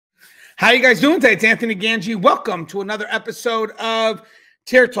How you guys doing today? It's Anthony Gangi. Welcome to another episode of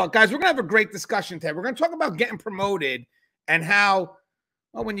Tier Talk. Guys, we're going to have a great discussion today. We're going to talk about getting promoted and how,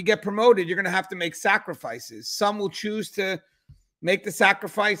 well, when you get promoted, you're going to have to make sacrifices. Some will choose to make the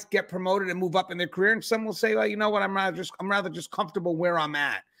sacrifice, get promoted, and move up in their career. And some will say, well, you know what, I'm rather just comfortable where I'm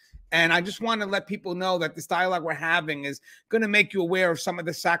at. And I just want to let people know that this dialogue we're having is going to make you aware of some of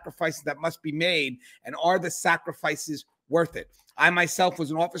the sacrifices that must be made, and are the sacrifices worth it? I myself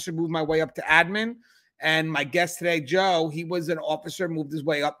was an officer, moved my way up to admin, and my guest today, Joe, he was an officer, moved his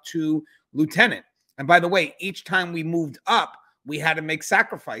way up to lieutenant. And by the way, each time we moved up, we had to make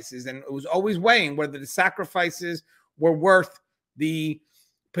sacrifices, and it was always weighing whether the sacrifices were worth the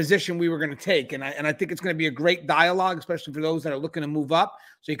position we were going to take. And I think it's going to be a great dialogue, especially for those that are looking to move up,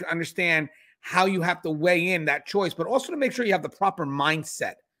 so you can understand how you have to weigh in that choice, but also to make sure you have the proper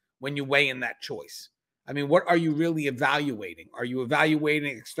mindset when you weigh in that choice. I mean, what are you really evaluating? Are you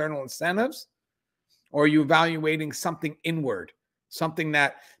evaluating external incentives, or are you evaluating something inward, something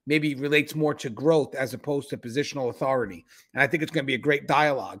that maybe relates more to growth as opposed to positional authority? And I think it's going to be a great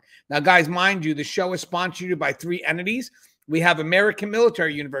dialogue. Now, guys, mind you, the show is sponsored by 3 entities. We have American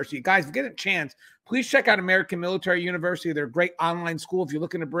Military University. Guys, if you get a chance, please check out American Military University. They're a great online school. If you're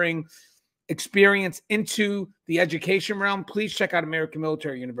looking to bring experience into the education realm, please check out American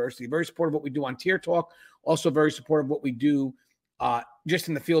Military University. Very supportive of what we do on Tier Talk. Also very supportive of what we do just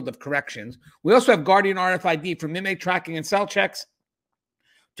in the field of corrections. We also have Guardian RFID, from inmate tracking and cell checks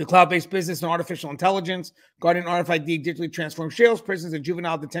to cloud-based business and artificial intelligence. Guardian RFID digitally transforms jails, prisons, and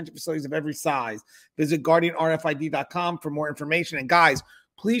juvenile detention facilities of every size. Visit guardianrfid.com for more information. And guys,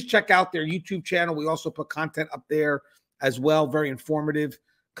 please check out their YouTube channel. We also put content up there as well, very informative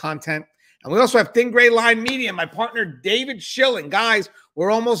content. And we also have Thin Gray Line Media, my partner, David Schilling. Guys,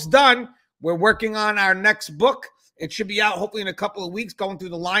 we're almost done. We're working on our next book. It should be out hopefully in a couple of weeks, going through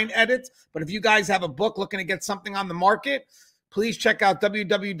the line edits. But if you guys have a book looking to get something on the market, please check out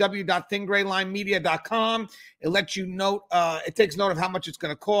www.thingraylinemedia.com. It lets you note, it takes note of how much it's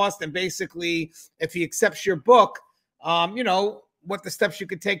going to cost. And basically, if he accepts your book, you know, what the steps you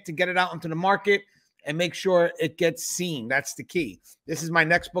could take to get it out into the market and make sure it gets seen. That's the key. This is my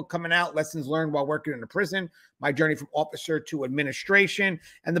next book coming out, Lessons Learned While Working in a Prison, my journey from officer to administration.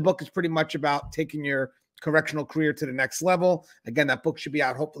 And the book is pretty much about taking your correctional career to the next level. Again, that book should be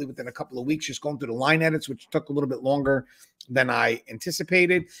out hopefully within a couple of weeks, just going through the line edits, which took a little bit longer than I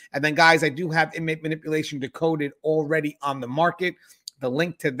anticipated. And then, guys, I do have Inmate Manipulation Decoded already on the market. The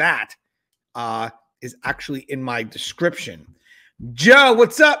link to that is actually in my description. Joe,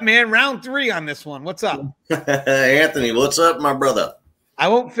 what's up, man? Round 3 on this one. What's up? Anthony, what's up, my brother? I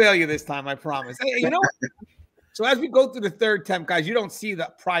won't fail you this time, I promise. Hey, you know what? So as we go through the third attempt, guys, you don't see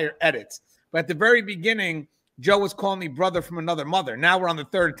the prior edits. But at the very beginning, Joe was calling me brother from another mother. Now we're on the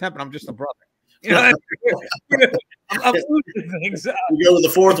third attempt, and I'm just a brother. You know, I'm losing things. You go to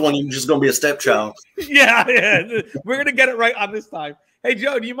the fourth one, you're just going to be a stepchild. Yeah. We're going to get it right on this time. Hey,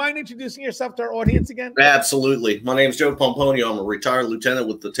 Joe, do you mind introducing yourself to our audience again? Absolutely. My name is Joe Pomponio. I'm a retired lieutenant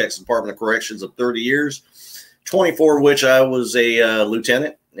with the Texas Department of Corrections of 30 years, 24 of which I was a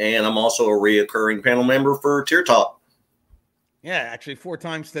lieutenant, and I'm also a reoccurring panel member for Tier Talk. Yeah, actually 4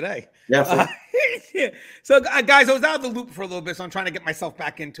 times today. Yeah. Yeah. So, guys, I was out of the loop for a little bit, so I'm trying to get myself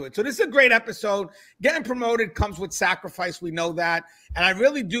back into it. So this is a great episode. Getting promoted comes with sacrifice. We know that. And I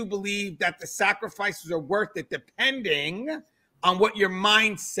really do believe that the sacrifices are worth it, depending on what your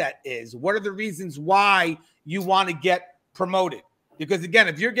mindset is. What are the reasons why you want to get promoted? Because, again,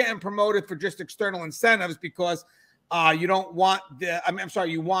 if you're getting promoted for just external incentives because you don't want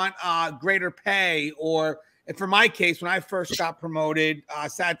you want greater pay, or for my case, when I first got promoted,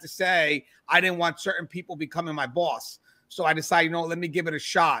 sad to say, I didn't want certain people becoming my boss. So I decided, you know, let me give it a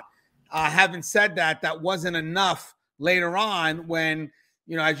shot. Having said that, that wasn't enough later on when,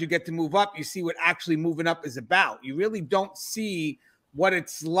 you know, as you get to move up, you see what actually moving up is about. You really don't see what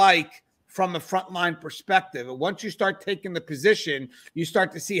it's like from a frontline perspective. And once you start taking the position, you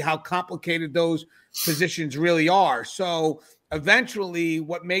start to see how complicated those positions really are. So eventually,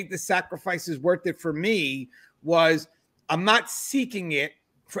 what made the sacrifices worth it for me was I'm not seeking it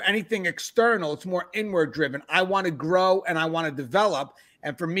for anything external. It's more inward driven. I want to grow and I want to develop.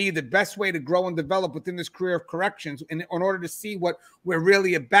 And for me, the best way to grow and develop within this career of corrections, in order to see what we're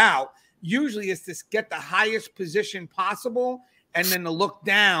really about, usually is to get the highest position possible and then to look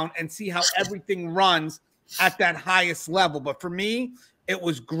down and see how everything runs at that highest level. But for me, it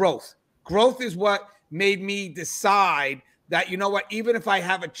was growth. Growth is what made me decide that, you know what, even if I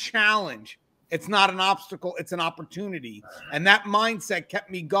have a challenge, it's not an obstacle, it's an opportunity. And that mindset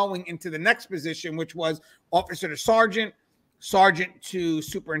kept me going into the next position, which was officer to sergeant, sergeant to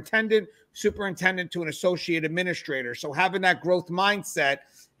superintendent, superintendent to an associate administrator. So having that growth mindset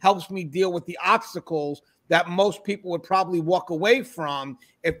helps me deal with the obstacles that most people would probably walk away from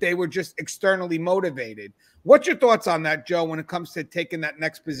if they were just externally motivated. What's your thoughts on that, Joe, when it comes to taking that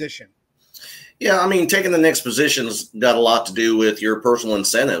next position? Yeah, I mean, taking the next position's got a lot to do with your personal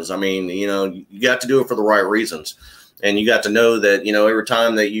incentives. I mean, you know, you got to do it for the right reasons. And you got to know that, you know, every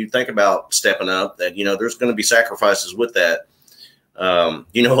time that you think about stepping up, that, you know, there's going to be sacrifices with that.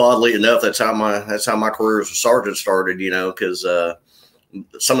 You know, oddly enough, that's how my career as a sergeant started, you know, because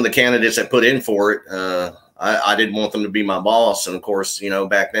some of the candidates that put in for it, I didn't want them to be my boss. And of course, you know,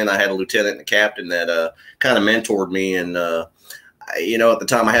 back then I had a lieutenant and a captain that kind of mentored me. And, you know, at the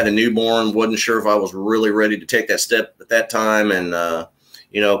time I had a newborn, wasn't sure if I was really ready to take that step at that time. And,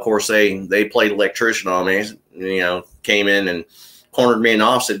 you know, of course, they played electrician on me, you know, came in and cornered me in the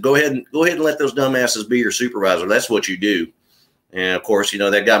office, said, go ahead and let those dumbasses be your supervisor. That's what you do. And of course, you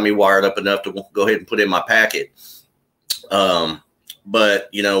know, that got me wired up enough to go ahead and put in my packet. But,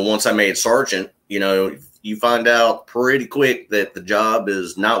 you know, once I made sergeant, you know, you find out pretty quick that the job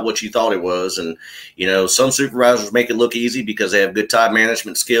is not what you thought it was. And, you know, some supervisors make it look easy because they have good time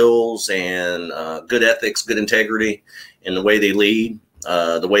management skills and good ethics, good integrity in the way they lead,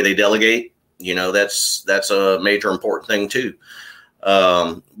 the way they delegate. You know, that's a major important thing too.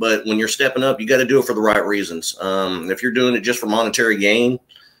 But when you're stepping up, you got to do it for the right reasons. If you're doing it just for monetary gain,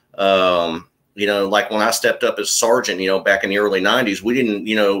 you know, like when I stepped up as sergeant, you know, back in the early 90s, we didn't,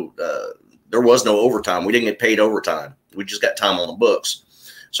 you know, there was no overtime. We didn't get paid overtime. We just got time on the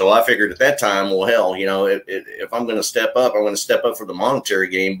books. So I figured at that time, well, hell, you know, if I'm going to step up, I'm going to step up for the monetary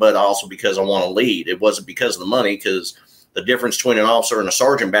gain, but also because I want to lead. It wasn't because of the money, because the difference between an officer and a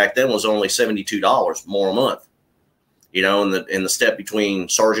sergeant back then was only $72 more a month. You know, and the step between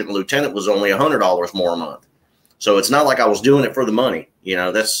sergeant and lieutenant was only $100 more a month. So it's not like I was doing it for the money. You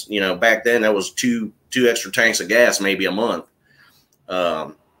know, that's, you know, back then that was two extra tanks of gas maybe a month.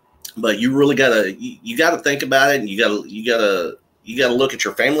 But you really you gotta think about it, and you gotta look at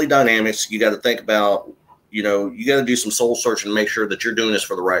your family dynamics. You got to think about, you know, you got to do some soul searching to make sure that you're doing this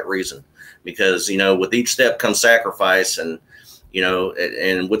for the right reason, because, you know, with each step comes sacrifice, and, you know,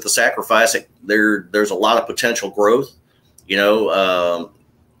 and with the sacrifice, there's a lot of potential growth. You know,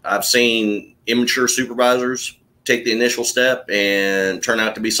 I've seen immature supervisors take the initial step and turn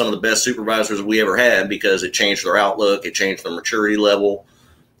out to be some of the best supervisors we ever had, because it changed their outlook, it changed their maturity level.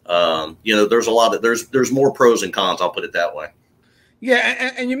 You know, there's more pros and cons. I'll put it that way.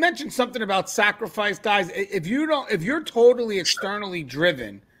 Yeah, and you mentioned something about sacrifice, guys. If you're totally externally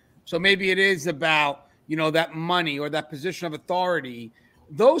driven, so maybe it is about, you know, that money or that position of authority,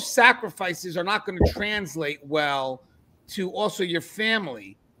 those sacrifices are not going to translate well to also your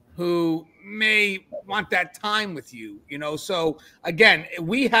family, who may want that time with you, you know. So again,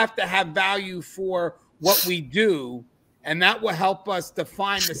 we have to have value for what we do, and that will help us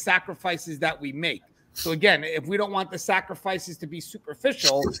define the sacrifices that we make. So again, if we don't want the sacrifices to be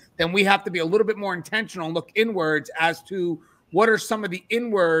superficial, then we have to be a little bit more intentional and look inwards as to what are some of the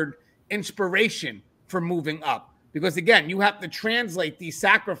inward inspiration for moving up. Because again, you have to translate these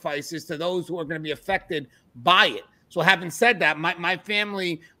sacrifices to those who are going to be affected by it. So having said that, my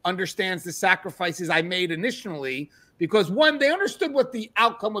family understands the sacrifices I made initially, because one, they understood what the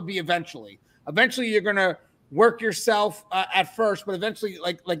outcome would be eventually. Eventually, you're going to work yourself at first, but eventually,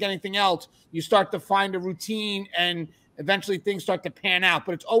 like anything else, you start to find a routine, and eventually things start to pan out.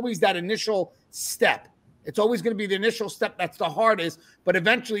 But it's always that initial step. It's always going to be the initial step that's the hardest, but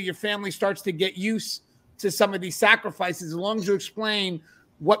eventually your family starts to get used to some of these sacrifices, as long as you explain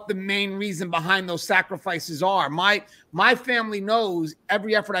what the main reason behind those sacrifices are. My family knows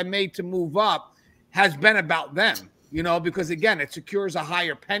every effort I made to move up has been about them, you know, because again, it secures a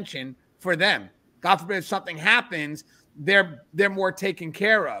higher pension for them. God forbid if something happens, they're more taken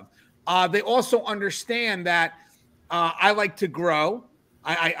care of. They also understand that I like to grow.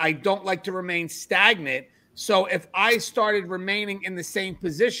 I don't like to remain stagnant. So if I started remaining in the same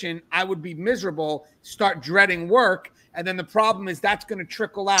position, I would be miserable, start dreading work. And then the problem is that's going to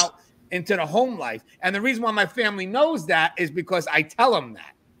trickle out into the home life. And the reason why my family knows that is because I tell them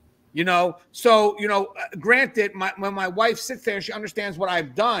that, you know. So, you know, granted, when my wife sits there, she understands what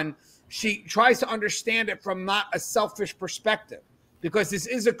I've done. She tries to understand it from not a selfish perspective, because this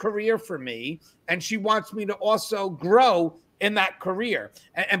is a career for me, and she wants me to also grow in that career.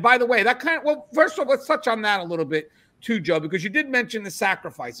 And by the way, that kind of, well, first of all, let's touch on that a little bit. too, Joe, because you did mention the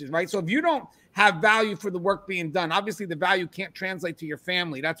sacrifices, right? So if you don't have value for the work being done, obviously the value can't translate to your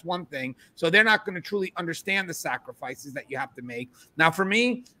family. That's one thing. So they're not going to truly understand the sacrifices that you have to make. Now, for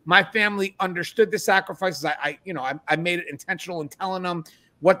me, my family understood the sacrifices. I made it intentional in telling them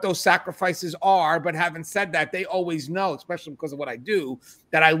what those sacrifices are. But having said that, they always know, especially because of what I do,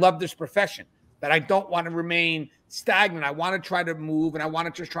 that I love this profession, that I don't want to remain stagnant. I want to try to move, and I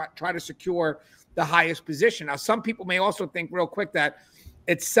want to just try to secure the highest position. Now, some people may also think real quick that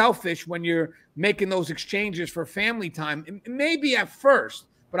it's selfish when you're making those exchanges for family time. It may be at first,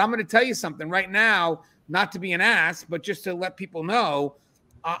 but I'm going to tell you something right now, not to be an ass, but just to let people know,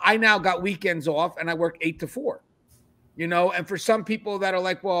 I now got weekends off and I work 8 to 4, and for some people that are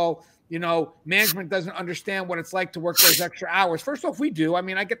like, well, management doesn't understand what it's like to work those extra hours. First off, we do. I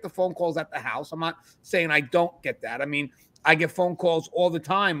mean, I get the phone calls at the house. I'm not saying I don't get that. I mean, I get phone calls all the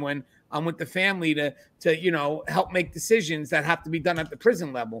time when I'm with the family to help make decisions that have to be done at the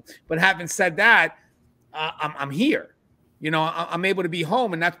prison level. But having said that, I'm here. I'm able to be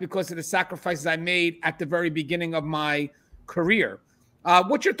home, and that's because of the sacrifices I made at the very beginning of my career.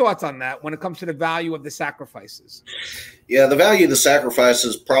 What's your thoughts on that when it comes to the value of the sacrifices? Yeah, the value of the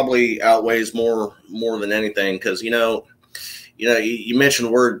sacrifices probably outweighs more than anything, because you mentioned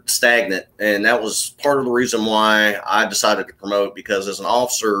the word stagnant, and that was part of the reason why I decided to promote, because as an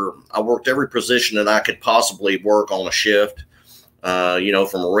officer, I worked every position that I could possibly work on a shift,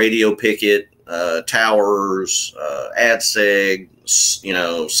 from a radio picket, towers, ADSEG,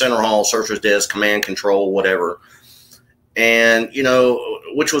 center hall, searcher's desk, command control, whatever. And,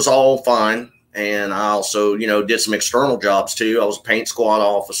 which was all fine. And I also, did some external jobs too. I was a paint squad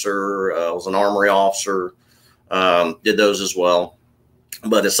officer. I was an armory officer. Did those as well.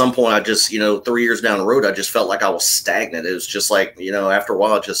 But at some point, I just, 3 years down the road, I just felt like I was stagnant. It was just like, after a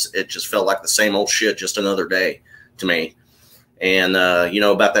while, it just felt like the same old shit, just another day to me. And,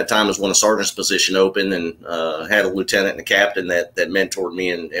 about that time is when a sergeant's position opened, and had a lieutenant and a captain that mentored me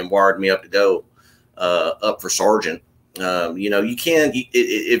and wired me up to go up for sergeant. You can't,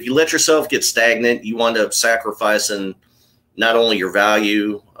 if you let yourself get stagnant, you wind up sacrificing not only your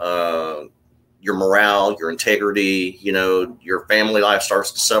value, your morale, your integrity, your family life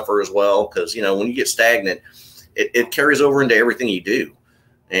starts to suffer as well. Because, when you get stagnant, it carries over into everything you do.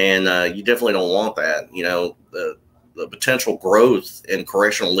 And you definitely don't want that. The potential growth in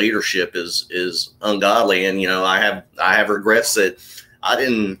correctional leadership is ungodly. And, I have regrets that I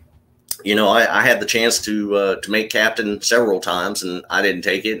didn't, I had the chance to make captain several times, and I didn't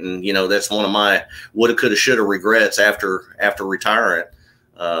take it. And, that's one of my woulda, coulda, shoulda regrets after retiring.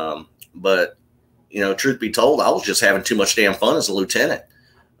 But, truth be told, I was just having too much damn fun as a lieutenant.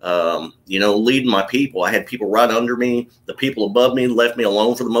 Leading my people. I had people right under me. The people above me left me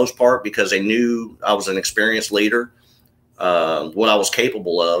alone for the most part, because they knew I was an experienced leader, what I was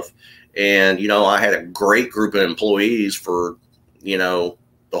capable of. And, I had a great group of employees for,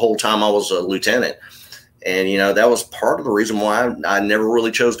 the whole time I was a lieutenant. And, that was part of the reason why I never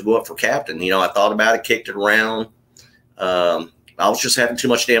really chose to go up for captain. I thought about it, kicked it around. I was just having too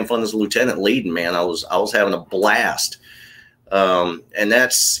much damn fun as a lieutenant leading, man. I was having a blast. And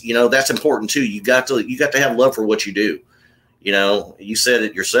that's important too. You got to have love for what you do. You said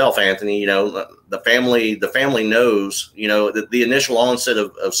it yourself, Anthony, the family knows, that the initial onset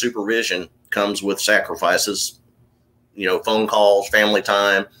of supervision comes with sacrifices, phone calls, family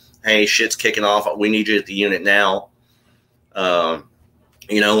time. Hey, shit's kicking off. We need you at the unit now. And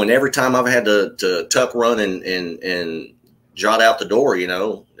every time I've had to tuck run and jot out the door,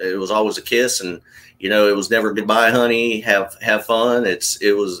 it was always a kiss, and, it was never goodbye, honey. Have fun.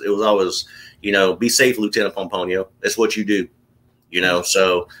 It was always, be safe, Lieutenant Pomponio. That's what you do,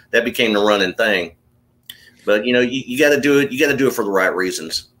 so that became the running thing. But, you got to do it. You got to do it for the right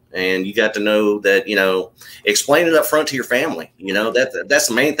reasons. And you got to know that, explain it up front to your family. That's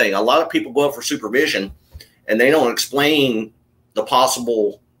the main thing. A lot of people go up for supervision and they don't explain the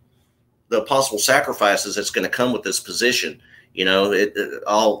possible sacrifices that's going to come with this position.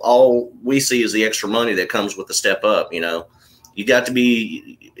 All we see is the extra money that comes with the step up. You got to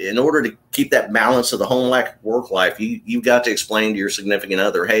be, in order to keep that balance of the home life, work life, you've got to explain to your significant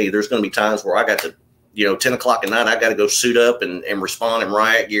other, hey, there's going to be times where I got to, 10 o'clock at night, I got to go suit up and respond in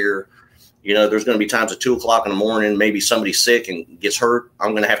riot gear. There's going to be times at 2 o'clock in the morning, maybe somebody's sick and gets hurt.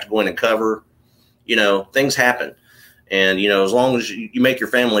 I'm going to have to go in and cover. Things happen. And, as long as you make your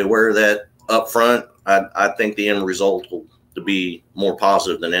family aware of that up front, I think the end result will be more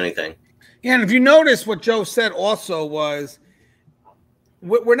positive than anything. Yeah, and if you notice what Joe said also was,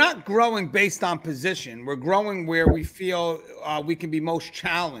 we're not growing based on position. We're growing where we feel we can be most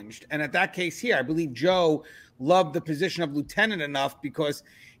challenged. And at that case here, I believe Joe loved the position of lieutenant enough because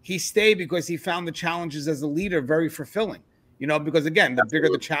he stayed because he found the challenges as a leader very fulfilling. You know, because again, the bigger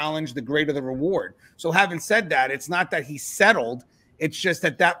the challenge, the greater the reward. So having said that, it's not that he settled. It's just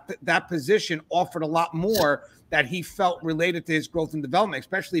that position offered a lot more that he felt related to his growth and development,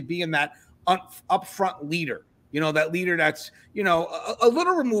 especially being that upfront leader. You know, that leader that's, you know, a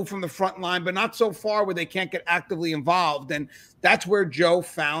little removed from the front line, but not so far where they can't get actively involved. And that's where Joe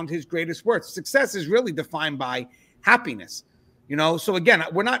found his greatest worth. Success is really defined by happiness. You know, so again,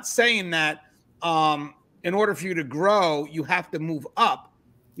 we're not saying that in order for you to grow, you have to move up,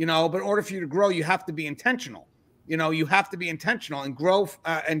 you know, but in order for you to grow, you have to be intentional. You know, you have to be intentional and grow.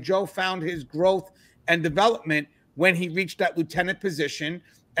 And Joe found his growth and development when he reached that lieutenant position,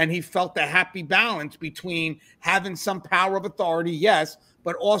 and he felt the happy balance between having some power of authority, yes,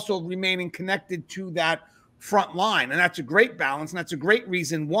 but also remaining connected to that front line. And that's a great balance. And that's a great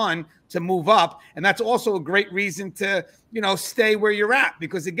reason, one, to move up. And that's also a great reason to, you know, stay where you're at.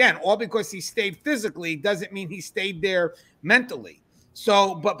 Because again, all because he stayed physically doesn't mean he stayed there mentally.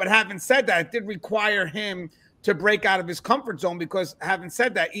 So, but having said that, it did require him to break out of his comfort zone, because having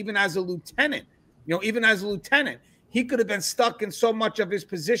said that, even as a lieutenant, you know, even as a lieutenant, he could have been stuck in so much of his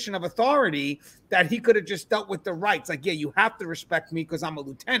position of authority that he could have just dealt with the rights. Like, yeah, you have to respect me because I'm a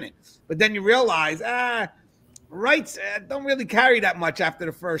lieutenant. But then you realize, rights don't really carry that much after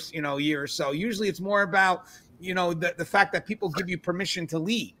the first, you know, year or so. Usually it's more about, you know, the fact that people give you permission to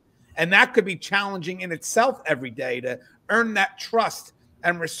lead. And that could be challenging in itself every day to earn that trust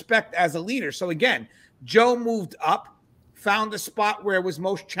and respect as a leader. So again, Joe moved up, found a spot where it was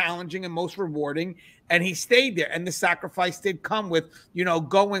most challenging and most rewarding, and he stayed there. And the sacrifice did come with, you know,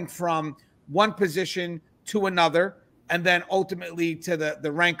 going from one position to another, and then ultimately to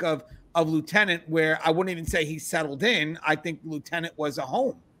the rank of lieutenant, where I wouldn't even say he settled in. I think lieutenant was a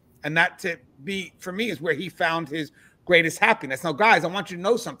home. And that, to be, for me, is where he found his greatest happiness. Now, guys, I want you to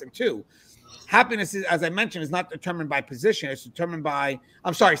know something too. Happiness, is, as I mentioned, is not determined by position. It's determined by,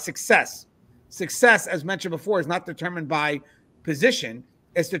 success. Success, as mentioned before, is not determined by position.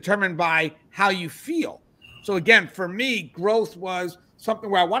 It's determined by how you feel. So again, for me, growth was something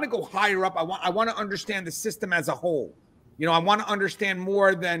where I want to go higher up. I want to understand the system as a whole. You know, I want to understand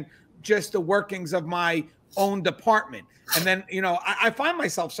more than just the workings of my own department. And then, you know, I find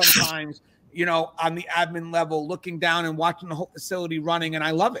myself sometimes, you know, on the admin level, looking down and watching the whole facility running, and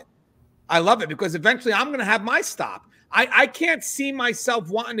I love it. I love it because eventually I'm going to have my stop. I can't see myself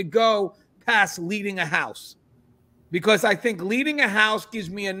wanting to go past leading a house, because I think leading a house gives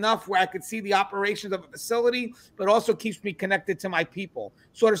me enough where I could see the operations of a facility, but also keeps me connected to my people,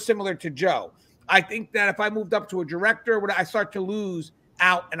 sort of similar to Joe. I think that if I moved up to a director, I start to lose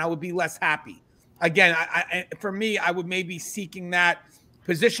out and I would be less happy. Again, for me, I would maybe seeking that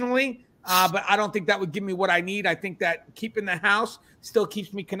positionally, but I don't think that would give me what I need. I think that keeping the house still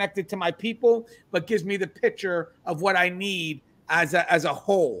keeps me connected to my people, but gives me the picture of what I need as a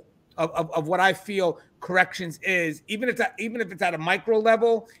whole, of what I feel corrections is. Even if it's at a micro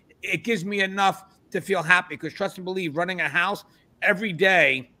level, it gives me enough to feel happy, because trust and believe, running a house every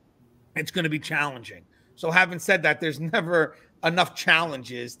day, it's going to be challenging. So having said that, there's never enough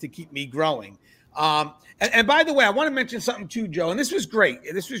challenges to keep me growing. And by the way, I want to mention something too, Joe, and this was great.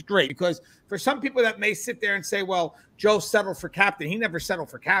 This was great because for some people that may sit there and say, well, Joe settled for captain. He never settled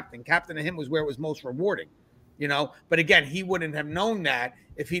for captain. Captain to him was where it was most rewarding, you know. But again, he wouldn't have known that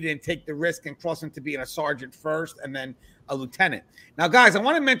if he didn't take the risk and cross into being a sergeant first and then a lieutenant. Now, guys, I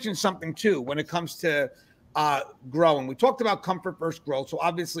want to mention something too when it comes to growing. We talked about comfort versus growth. So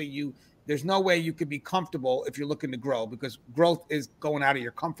obviously there's no way you could be comfortable if you're looking to grow, because growth is going out of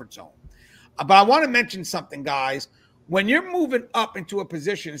your comfort zone. But I want to mention something, guys. When you're moving up into a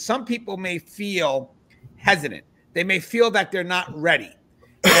position, some people may feel hesitant. They may feel that they're not ready.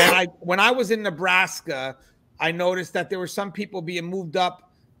 And when I was in Nebraska, I noticed that there were some people being moved up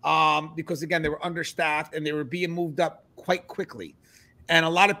because, again, they were understaffed and they were being moved up quite quickly. And a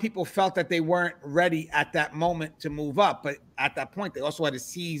lot of people felt that they weren't ready at that moment to move up. But at that point, they also had to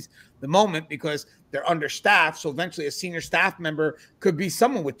seize the moment because they're understaffed. So eventually a senior staff member could be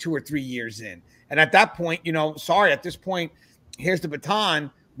someone with 2 or 3 years in. And at that point, you know, sorry, at this point, here's the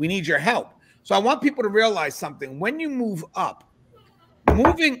baton. We need your help. So I want people to realize something. When you move up,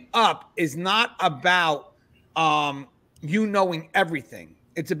 moving up is not about you knowing everything.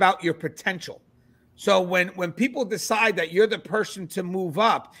 It's about your potential. So when people decide that you're the person to move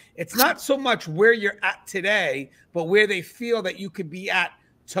up, it's not so much where you're at today, but where they feel that you could be at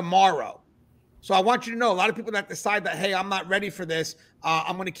tomorrow. So I want you to know, a lot of people that decide that, hey, I'm not ready for this,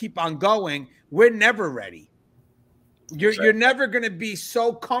 I'm going to keep on going. We're never ready. You're never going to be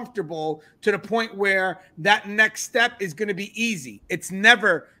so comfortable to the point where that next step is going to be easy. It's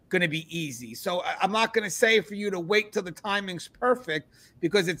never going to be easy. So I'm not going to say for you to wait till the timing's perfect,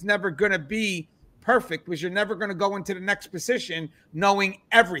 because it's never going to be perfect, because you're never going to go into the next position knowing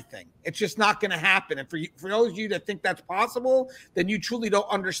everything. It's just not going to happen. And for those of you that think that's possible, then you truly don't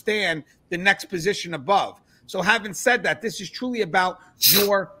understand the next position above. So having said that, this is truly about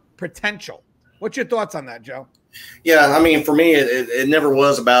your potential. What's your thoughts on that, Joe? Yeah, I mean, for me, it never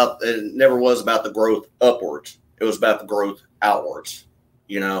was about the growth upwards. It was about the growth outwards.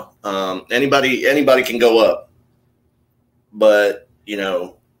 You know, anybody can go up, but you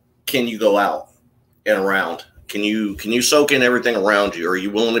know, can you go out and around? Can you soak in everything around you? Are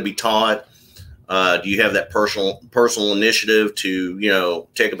you willing to be taught? Do you have that personal initiative to, you know,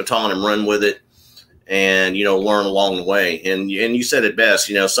 take a baton and run with it, and you know, learn along the way? And you said it best.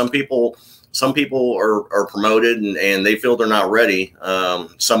 You know, some people are promoted and they feel they're not ready.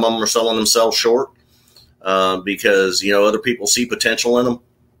 Some of them are selling themselves short because, you know, other people see potential in them.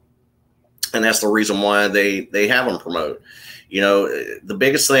 And that's the reason why they have them promote. You know, the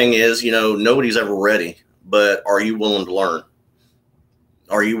biggest thing is, you know, nobody's ever ready, but are you willing to learn?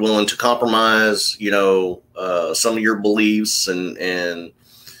 Are you willing to compromise, you know, some of your beliefs and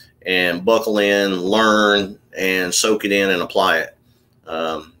buckle in, learn, and soak it in and apply it?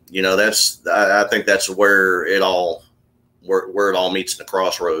 You know, I think that's where it all meets in the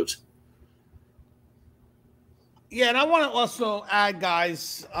crossroads. Yeah, and I want to also add,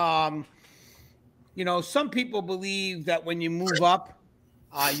 guys, you know, some people believe that when you move up,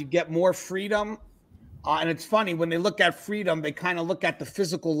 you get more freedom. And it's funny, when they look at freedom, they kind of look at the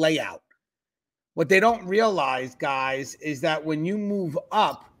physical layout. What they don't realize, guys, is that when you move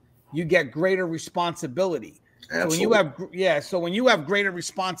up, you get greater responsibility. Absolutely. So when you have greater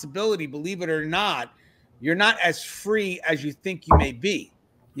responsibility, believe it or not, you're not as free as you think you may be.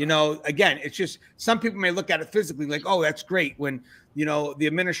 You know, again, it's just, some people may look at it physically like, oh, that's great when, you know, the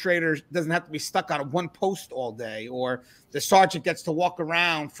administrator doesn't have to be stuck on one post all day, or the sergeant gets to walk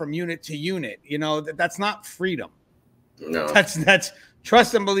around from unit to unit. You know, that's not freedom. No, That's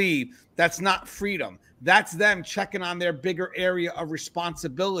trust and believe. That's not freedom. That's them checking on their bigger area of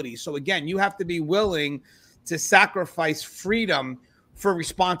responsibility. So again, you have to be willing to sacrifice freedom for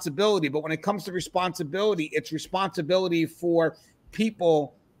responsibility. But when it comes to responsibility, it's responsibility for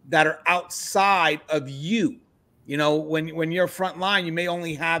people that are outside of you. You know, when you're front line, you may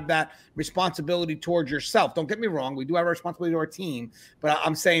only have that responsibility towards yourself. Don't get me wrong. We do have a responsibility to our team, but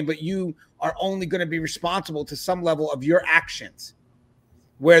I'm saying, but you are only going to be responsible to some level of your actions,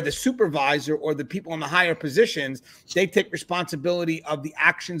 where the supervisor or the people in the higher positions, they take responsibility of the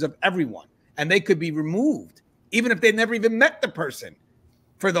actions of everyone. And they could be removed, even if they never even met the person,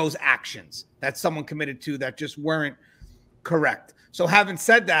 for those actions that someone committed to that just weren't correct. So having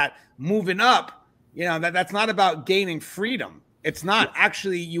said that, moving up, you know, that's not about gaining freedom. It's not.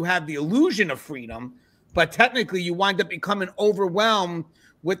 Actually, you have the illusion of freedom, but technically you wind up becoming overwhelmed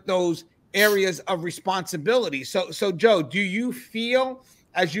with those areas of responsibility. So Joe, do you feel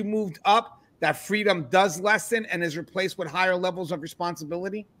as you moved up that freedom does lessen and is replaced with higher levels of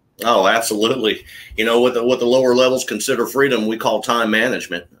responsibility? Oh, absolutely. You know, what the lower levels consider freedom, we call time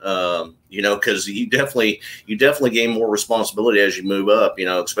management. You know, because you definitely gain more responsibility as you move up. You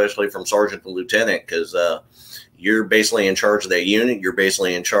know, especially from sergeant to lieutenant, because you're basically in charge of that unit. You're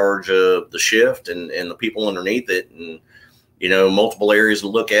basically in charge of the shift and the people underneath it, and you know, multiple areas to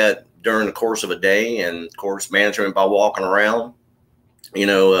look at during the course of a day, and of course, management by walking around. You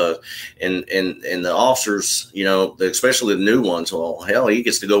know, and the officers, you know, especially the new ones, well, hell, he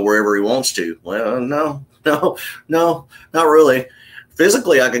gets to go wherever he wants to. Well, no, not really.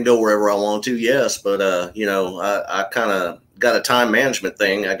 Physically, I can go wherever I want to, yes, but, you know, I kind of got a time management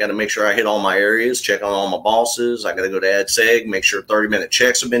thing. I got to make sure I hit all my areas, check on all my bosses. I got to go to AdSeg, make sure 30-minute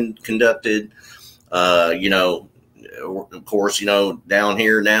checks have been conducted. You know, of course, you know, down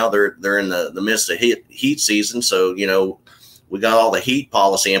here now they're in the midst of heat season, so, you know, we got all the heat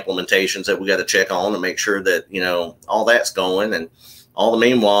policy implementations that we got to check on to make sure that, you know, all that's going. And all the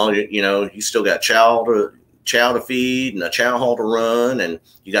meanwhile, you know, you still got chow to feed and a chow hall to run, and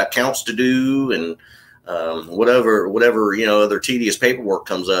you got counts to do, and whatever, you know, other tedious paperwork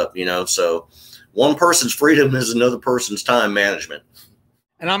comes up, you know. So one person's freedom is another person's time management.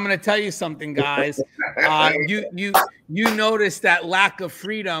 And I'm going to tell you something, guys. You notice that lack of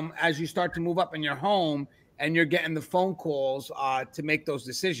freedom as you start to move up in your home, and you're getting the phone calls to make those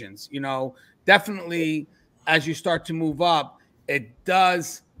decisions. You know, definitely as you start to move up, it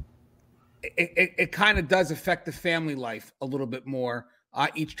kind of does affect the family life a little bit more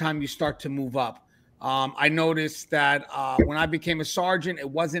each time you start to move up. I noticed that when I became a sergeant, it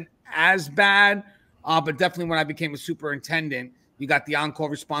wasn't as bad, but definitely when I became a superintendent, you got the on-call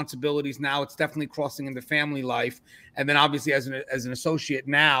responsibilities. Now it's definitely crossing into family life. And then obviously as an associate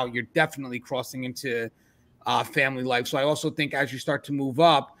now, you're definitely crossing into family life. So I also think as you start to move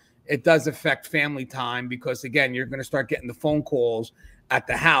up, it does affect family time because, again, you're going to start getting the phone calls at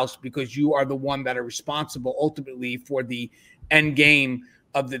the house because you are the one that are responsible ultimately for the end game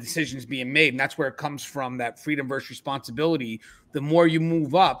of the decisions being made. And that's where it comes from, that freedom versus responsibility. The more you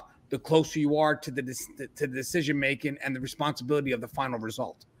move up, the closer you are to the decision making and the responsibility of the final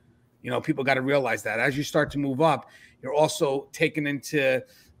result. You know, people got to realize that as you start to move up, you're also taking into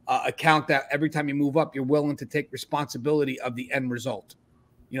account that every time you move up, you're willing to take responsibility of the end result.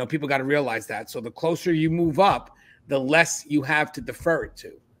 You know, people got to realize that. So the closer you move up, the less you have to defer it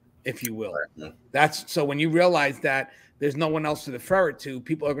to, if you will. That's so when you realize that there's no one else to defer it to,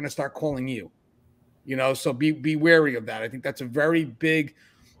 people are going to start calling you. You know, so be wary of that. I think that's a very big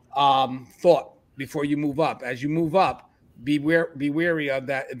thought before you move up. As you move up, be wary of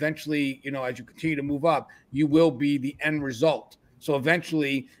that. Eventually, you know, as you continue to move up, you will be the end result. So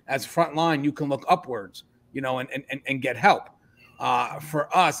eventually, as front line, you can look upwards, you know, and get help.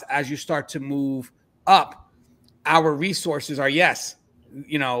 For us, as you start to move up, our resources are, yes,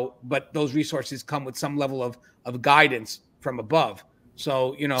 you know, but those resources come with some level of guidance from above.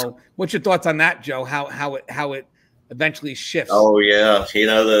 So, you know, what's your thoughts on that, Joe? How it eventually shifts? Oh yeah, you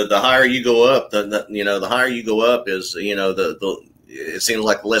know, the higher you go up, the higher you go up is, you know, it seems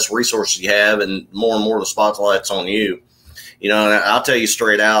like the less resources you have, and more the spotlight's on you. You know, and I'll tell you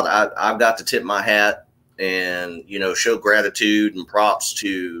straight out, I've got to tip my hat and, you know, show gratitude and props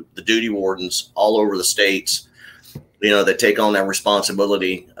to the duty wardens all over the states, you know, that take on that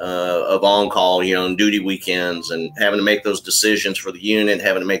responsibility of on-call, you know, and duty weekends, and having to make those decisions for the unit,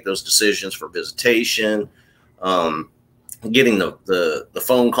 having to make those decisions for visitation, getting the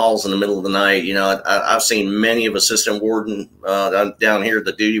phone calls in the middle of the night. You know, I've seen many of assistant warden down here.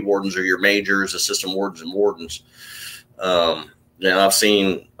 The duty wardens are your majors, assistant wardens, and wardens. You know, I've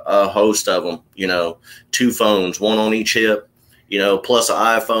seen a host of them, you know, 2 phones, 1 on each hip, you know, plus an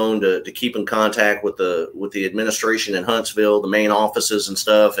iPhone to keep in contact with the administration in Huntsville, the main offices and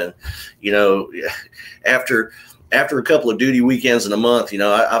stuff. And, you know, after a couple of duty weekends in a month, you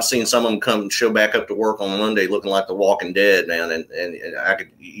know, I've seen some of them come show back up to work on Monday looking like the Walking Dead, man. And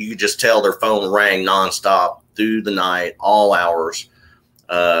you could just tell their phone rang nonstop through the night, all hours.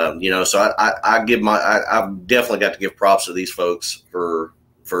 You know, so I've definitely got to give props to these folks for,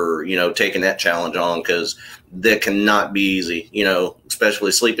 you know, taking that challenge on, because that cannot be easy, you know,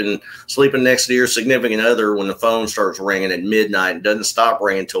 especially sleeping next to your significant other when the phone starts ringing at midnight and doesn't stop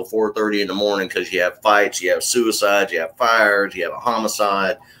ringing until 4:30 in the morning, because you have fights, you have suicides, you have fires, you have a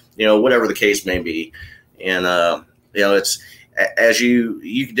homicide, you know, whatever the case may be. And, you know, it's, as you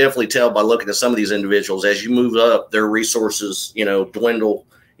can definitely tell by looking at some of these individuals, as you move up, their resources, you know, dwindle.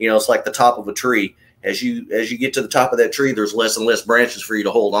 You know, it's like the top of a tree. As you get to the top of that tree, there's less and less branches for you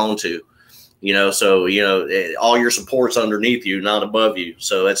to hold on to. You know, so, you know, all your support's underneath you, not above you.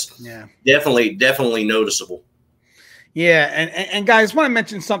 So it's definitely noticeable. Yeah, and guys, I want to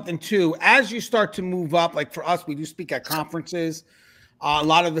mention something too. As you start to move up, like for us, we do speak at conferences. A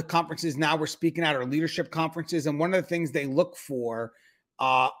lot of the conferences now we're speaking at are leadership conferences. And one of the things they look for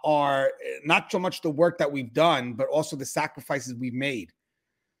are not so much the work that we've done, but also the sacrifices we've made.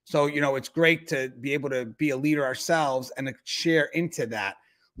 So, you know, it's great to be able to be a leader ourselves and to share into that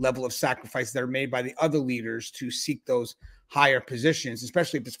level of sacrifice that are made by the other leaders to seek those higher positions,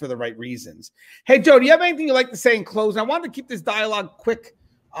 especially if it's for the right reasons. Hey, Joe, do you have anything you'd like to say in closing? I wanted to keep this dialogue quick.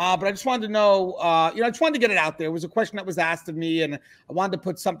 But I just wanted to know, you know, I just wanted to get it out there. It was a question that was asked of me, and I wanted to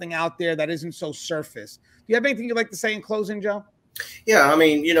put something out there that isn't so surface. Do you have anything you'd like to say in closing, Joe? Yeah, I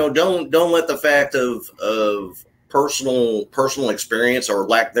mean, you know, don't let the fact of personal experience or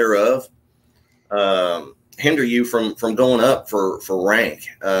lack thereof hinder you from going up for rank.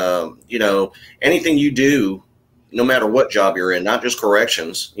 You know, anything you do, no matter what job you're in, not just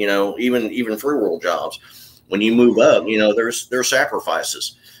corrections, you know, even free world jobs, when you move up, you know, there's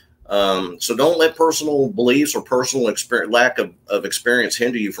sacrifices. So don't let personal beliefs or personal lack of experience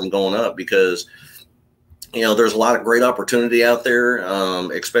hinder you from going up, because, you know, there's a lot of great opportunity out there,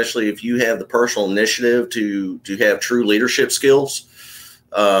 especially if you have the personal initiative to have true leadership skills.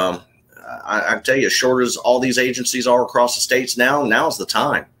 I tell you, as short as all these agencies are across the states now's the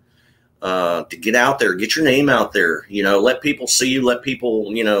time to get out there, get your name out there, you know, let people see you, let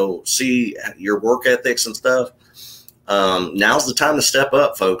people, you know, see your work ethics and stuff. Now's the time to step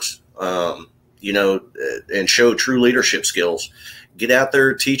up, folks, you know, and show true leadership skills. Get out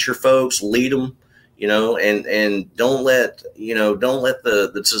there, teach your folks, lead them. you know, and don't let, you know, don't let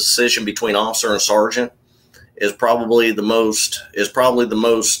the decision between officer and sergeant is probably the most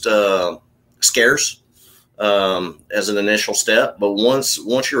scarce as an initial step. But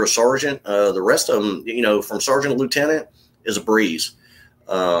once you're a sergeant, the rest of them, you know, from sergeant to lieutenant is a breeze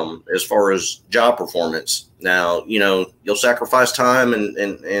as far as job performance. Now, you know, you'll sacrifice time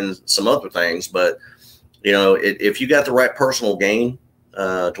and some other things, but you know, if you got the right personal gain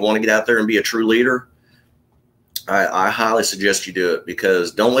to want to get out there and be a true leader, I highly suggest you do it,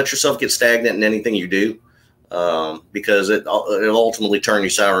 because don't let yourself get stagnant in anything you do, because it'll ultimately turn you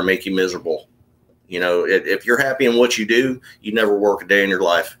sour and make you miserable. You know, if you're happy in what you do, you never work a day in your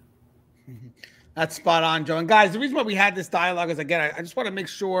life. That's spot on, Joe. And guys, the reason why we had this dialogue is, again, I just want to make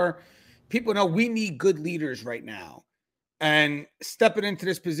sure people know we need good leaders right now. And stepping into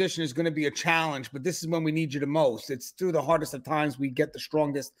this position is going to be a challenge, but this is when we need you the most. It's through the hardest of times we get the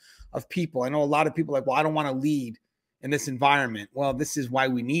strongest of people. I know a lot of people are like, well, I don't want to lead in this environment. Well, this is why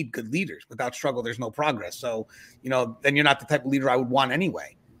we need good leaders. Without struggle, there's no progress. So, you know, then you're not the type of leader I would want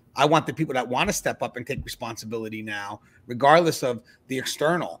anyway. I want the people that want to step up and take responsibility now, regardless of the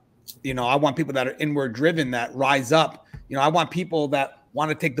external. You know, I want people that are inward driven, that rise up. You know, I want people that want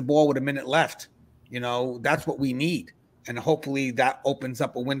to take the ball with a minute left. You know, that's what we need. And hopefully that opens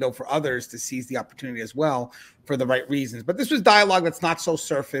up a window for others to seize the opportunity as well for the right reasons. But this was dialogue that's not so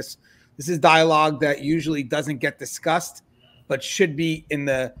surface. This is dialogue that usually doesn't get discussed, but should be in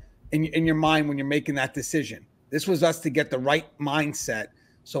your mind when you're making that decision. This was us to get the right mindset.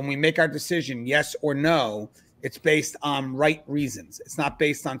 So when we make our decision, yes or no, it's based on right reasons. It's not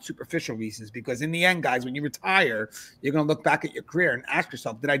based on superficial reasons, because in the end, guys, when you retire, you're going to look back at your career and ask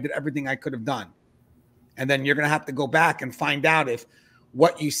yourself, did I do everything I could have done? And then you're going to have to go back and find out if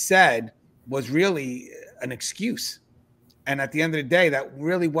what you said was really an excuse. And at the end of the day, that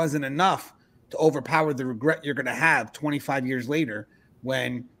really wasn't enough to overpower the regret you're going to have 25 years later,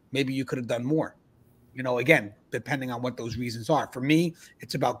 when maybe you could have done more. You know, again, depending on what those reasons are. For me,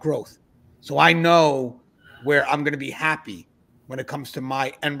 it's about growth. So I know where I'm going to be happy when it comes to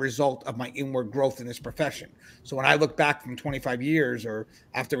my end result of my inward growth in this profession. So when I look back from 25 years or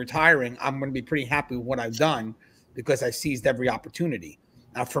after retiring, I'm going to be pretty happy with what I've done, because I seized every opportunity.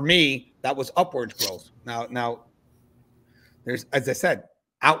 Now, for me, that was upwards growth. Now there's, as I said,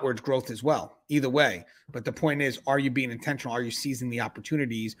 outwards growth as well, either way. But the point is, are you being intentional? Are you seizing the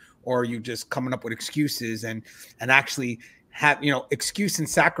opportunities, or are you just coming up with excuses and actually have, you know, excuse and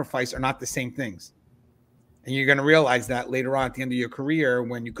sacrifice are not the same things. And you're going to realize that later on at the end of your career,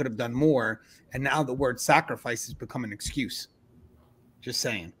 when you could have done more. And now the word sacrifice has become an excuse. Just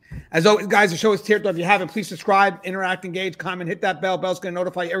saying. As always, guys, the show is tiered. If you haven't, please subscribe, interact, engage, comment, hit that bell. Bell's going to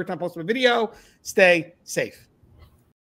notify you every time I post a video. Stay safe.